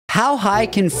How high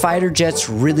can fighter jets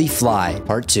really fly?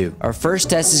 Part 2. Our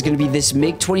first test is going to be this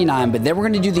MiG-29, but then we're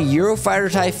going to do the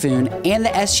Eurofighter Typhoon and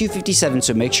the Su-57,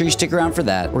 so make sure you stick around for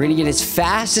that. We're going to get as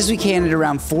fast as we can at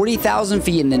around 40,000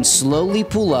 feet and then slowly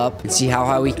pull up and see how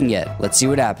high we can get. Let's see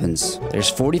what happens. There's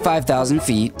 45,000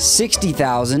 feet,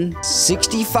 60,000,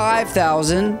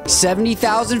 65,000,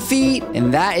 70,000 feet,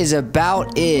 and that is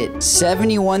about it.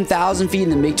 71,000 feet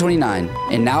in the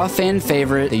MiG-29. And now a fan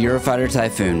favorite, the Eurofighter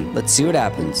Typhoon. Let's see what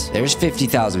happens. There's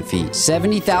 50,000 feet,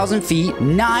 70,000 feet,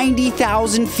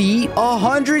 90,000 feet,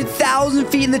 100,000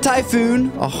 feet in the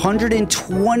Typhoon,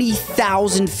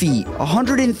 120,000 feet,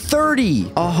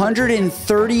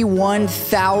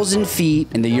 131,000 feet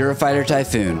in the Eurofighter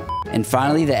Typhoon. And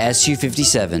finally, the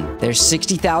Su-57. There's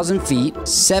 60,000 feet,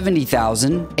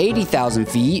 70,000, 80,000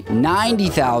 feet,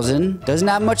 90,000. Doesn't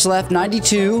have much left.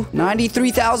 92,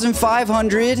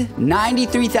 93,500,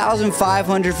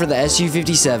 93,500 for the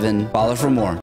Su-57. Follow for more.